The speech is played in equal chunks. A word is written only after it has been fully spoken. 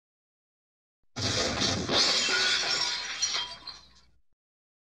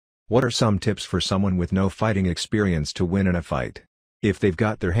What are some tips for someone with no fighting experience to win in a fight? If they've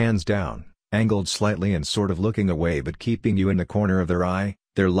got their hands down, angled slightly and sort of looking away but keeping you in the corner of their eye,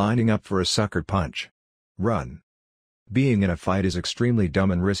 they're lining up for a sucker punch. Run. Being in a fight is extremely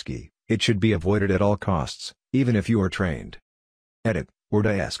dumb and risky. It should be avoided at all costs, even if you are trained. Edit, or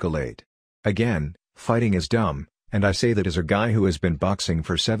de-escalate. Again, fighting is dumb, and I say that as a guy who has been boxing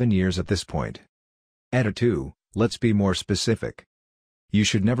for 7 years at this point. Edit 2, let's be more specific. You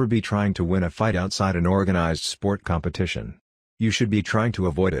should never be trying to win a fight outside an organized sport competition. You should be trying to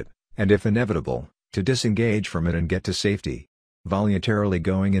avoid it, and if inevitable, to disengage from it and get to safety. Voluntarily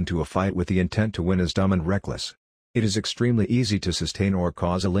going into a fight with the intent to win is dumb and reckless. It is extremely easy to sustain or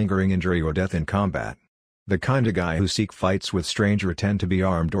cause a lingering injury or death in combat. The kind of guy who seek fights with strangers tend to be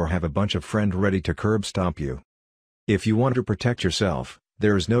armed or have a bunch of friends ready to curb stomp you. If you want to protect yourself,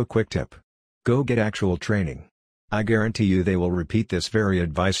 there is no quick tip. Go get actual training. I guarantee you they will repeat this very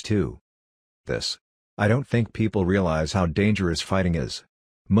advice too. I don't think people realize how dangerous fighting is.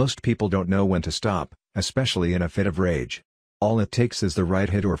 Most people don't know when to stop, especially in a fit of rage. All it takes is the right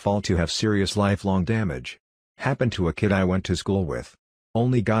hit or fall to have serious lifelong damage. Happened to a kid I went to school with.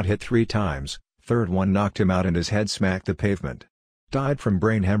 Only got hit 3 times, third one knocked him out and his head smacked the pavement. Died from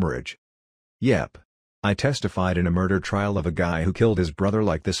brain hemorrhage. Yep. I testified in a murder trial of a guy who killed his brother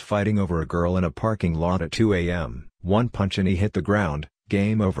like this fighting over a girl in a parking lot at 2 a.m. One punch and he hit the ground,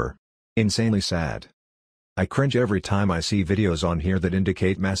 game over. Insanely sad. I cringe every time I see videos on here that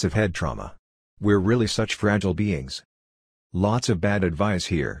indicate massive head trauma. We're really such fragile beings. Lots of bad advice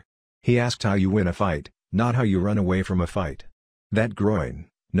here. He asked how you win a fight, not how you run away from a fight. That groin,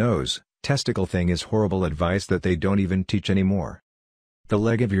 nose, testicle thing is horrible advice that they don't even teach anymore. The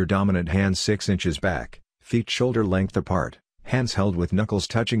leg of your dominant hand 6 inches back, feet shoulder length apart, hands held with knuckles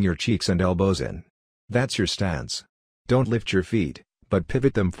touching your cheeks and elbows in. That's your stance. Don't lift your feet, but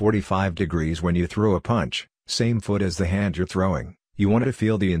pivot them 45 degrees when you throw a punch, same foot as the hand you're throwing. You want to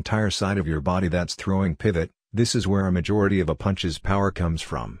feel the entire side of your body that's throwing pivot. This is where a majority of a punch's power comes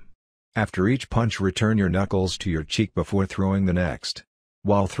from. After each punch return your knuckles to your cheek before throwing the next.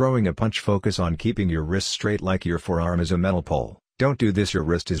 While throwing a punch focus on keeping your wrist straight like your forearm is a metal pole. Don't do this, your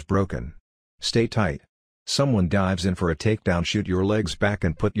wrist is broken. Stay tight. Someone dives in for a takedown, shoot your legs back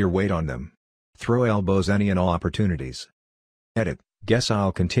and put your weight on them. Throw elbows any and all opportunities. Edit, guess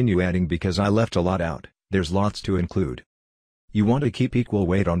I'll continue adding because I left a lot out, there's lots to include. You want to keep equal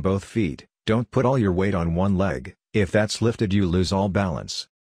weight on both feet. Don't put all your weight on one leg. If that's lifted you lose all balance.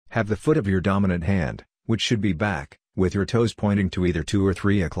 Have the foot of your dominant hand, which should be back, with your toes pointing to either 2 or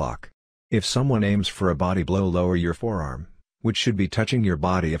 3 o'clock. If someone aims for a body blow, lower your forearm, which should be touching your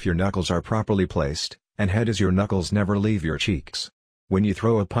body if your knuckles are properly placed, and head as your knuckles never leave your cheeks. When you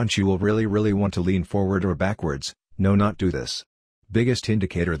throw a punch you will really want to lean forward or backwards. No, not do this. Biggest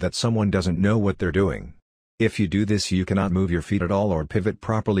indicator that someone doesn't know what they're doing. If you do this you cannot move your feet at all or pivot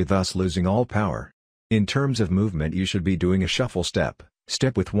properly, thus losing all power. In terms of movement you should be doing a shuffle step,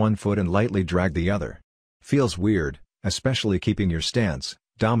 step with one foot and lightly drag the other. Feels weird, especially keeping your stance,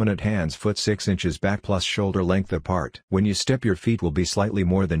 dominant hands foot 6 inches back plus shoulder length apart. When you step your feet will be slightly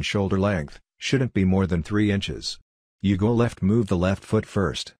more than shoulder length, shouldn't be more than 3 inches. You go left, move the left foot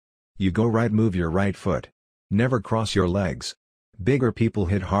first. You go right, move your right foot. Never cross your legs. Bigger people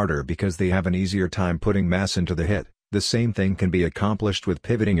hit harder because they have an easier time putting mass into the hit. The same thing can be accomplished with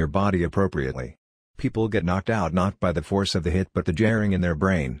pivoting your body appropriately. People get knocked out not by the force of the hit but the jarring in their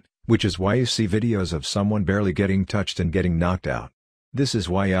brain, which is why you see videos of someone barely getting touched and getting knocked out. This is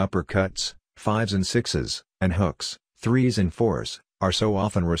why uppercuts, 5s and 6s, and hooks, 3s and 4s, are so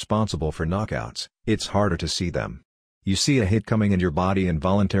often responsible for knockouts. It's harder to see them. You see a hit coming and your body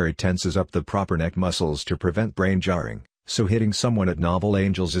involuntarily tenses up the proper neck muscles to prevent brain jarring, so hitting someone at novel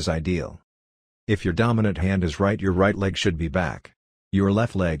angles is ideal. If your dominant hand is right, your right leg should be back. Your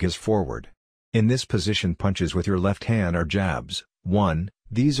left leg is forward. In this position punches with your left hand are jabs. 1.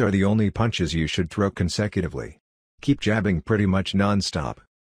 These are the only punches you should throw consecutively. Keep jabbing pretty much non-stop.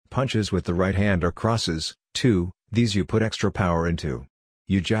 Punches with the right hand are crosses. 2. These you put extra power into.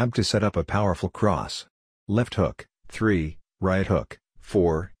 You jab to set up a powerful cross. Left hook. 3. Right hook.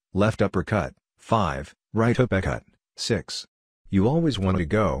 4. Left uppercut. 5. Right uppercut. 6. You always want to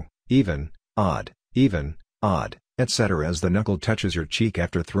go even, odd, etc. as the knuckle touches your cheek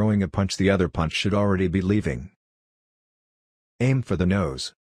after throwing a punch. The other punch should already be leaving. Aim for the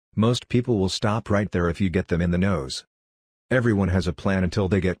nose. Most people will stop right there if you get them in the nose. Everyone has a plan until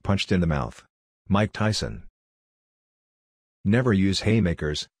they get punched in the mouth. Mike Tyson. Never use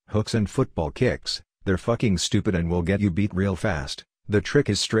haymakers, hooks and football kicks. They're fucking stupid and will get you beat real fast. The trick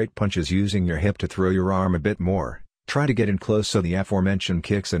is straight punches using your hip to throw your arm a bit more. Try to get in close so the aforementioned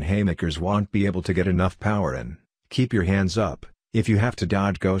kicks and haymakers won't be able to get enough power in. Keep your hands up. If you have to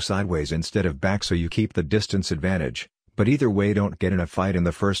dodge, go sideways instead of back so you keep the distance advantage, but either way don't get in a fight in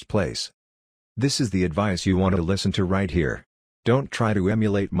the first place. This is the advice you want to listen to right here. Don't try to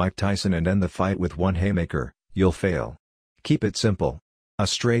emulate Mike Tyson and end the fight with one haymaker, you'll fail. Keep it simple. A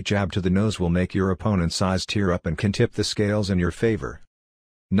straight jab to the nose will make your opponent's eyes tear up and can tip the scales in your favor.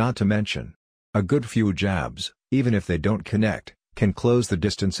 Not to mention, a good few jabs, even if they don't connect, can close the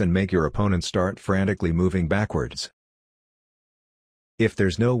distance and make your opponent start frantically moving backwards. If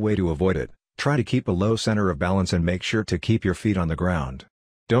there's no way to avoid it, try to keep a low center of balance and make sure to keep your feet on the ground.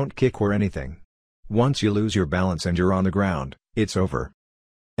 Don't kick or anything. Once you lose your balance and you're on the ground, it's over.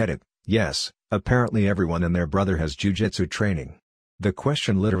 Edit: yes, apparently everyone and their brother has jiu-jitsu training. The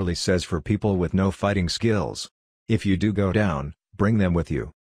question literally says for people with no fighting skills. If you do go down, bring them with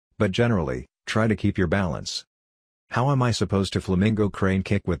you. But generally, try to keep your balance. How am I supposed to flamingo crane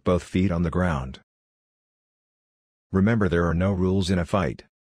kick with both feet on the ground? Remember, there are no rules in a fight.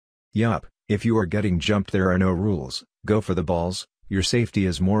 Yup, if you are getting jumped there are no rules, go for the balls, your safety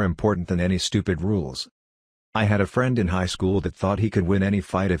is more important than any stupid rules. I had a friend in high school that thought he could win any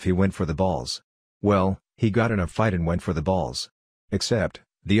fight if he went for the balls. Well, he got in a fight and went for the balls. Except,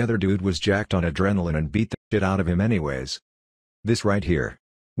 the other dude was jacked on adrenaline and beat the shit out of him anyways. This right here.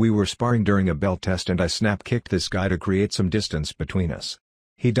 We were sparring during a belt test and I snap kicked this guy to create some distance between us.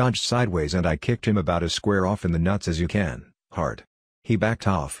 He dodged sideways and I kicked him about as square off in the nuts as you can, hard. He backed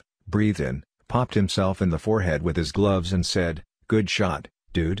off, breathed in, popped himself in the forehead with his gloves and said, "Good shot,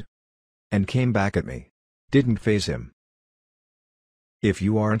 dude." And came back at me. Didn't faze him. If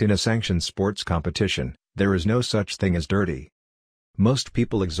you aren't in a sanctioned sports competition, there is no such thing as dirty. Most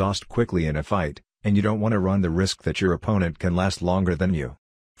people exhaust quickly in a fight, and you don't want to run the risk that your opponent can last longer than you.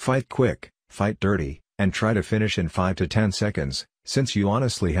 Fight quick, fight dirty, and try to finish in 5 to 10 seconds, since you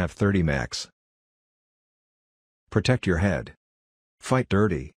honestly have 30 max. Protect your head. Fight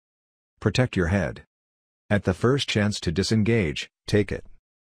dirty. Protect your head. At the first chance to disengage, take it.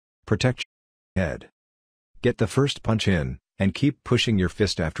 Protect your head. Get the first punch in, and keep pushing your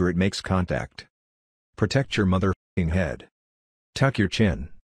fist after it makes contact. Protect your motherfucking head. Tuck your chin.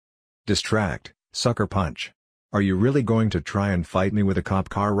 Distract, sucker punch. Are you really going to try and fight me with a cop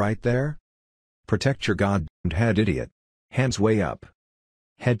car right there? Protect your goddamned head, idiot. Hands way up.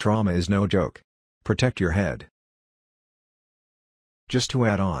 Head trauma is no joke. Protect your head. Just to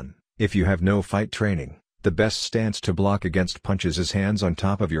add on, if you have no fight training, the best stance to block against punches is hands on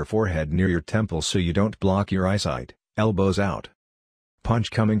top of your forehead near your temples so you don't block your eyesight, elbows out.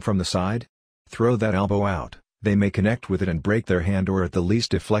 Punch coming from the side? Throw that elbow out, they may connect with it and break their hand or at the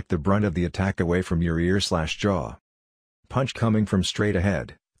least deflect the brunt of the attack away from your ear/jaw. Punch coming from straight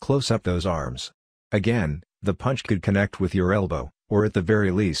ahead, close up those arms. Again, the punch could connect with your elbow, or at the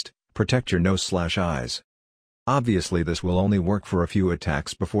very least, protect your nose/eyes. Obviously this will only work for a few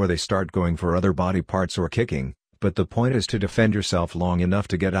attacks before they start going for other body parts or kicking, but the point is to defend yourself long enough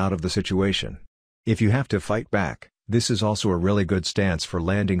to get out of the situation. If you have to fight back, this is also a really good stance for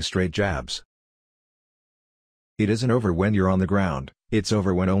landing straight jabs. It isn't over when you're on the ground, it's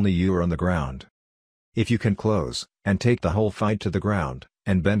over when only you are on the ground. If you can close, and take the whole fight to the ground,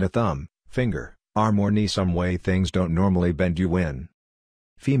 and bend a thumb, finger, arm or knee some way things don't normally bend, you win.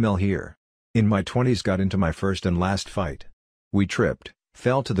 Female here. In my 20s got into my first and last fight. We tripped,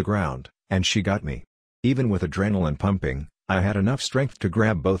 fell to the ground, and she got me. Even with adrenaline pumping, I had enough strength to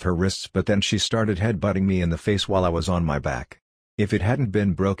grab both her wrists, but then she started headbutting me in the face while I was on my back. If it hadn't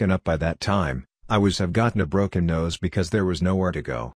been broken up by that time, I would have gotten a broken nose because there was nowhere to go.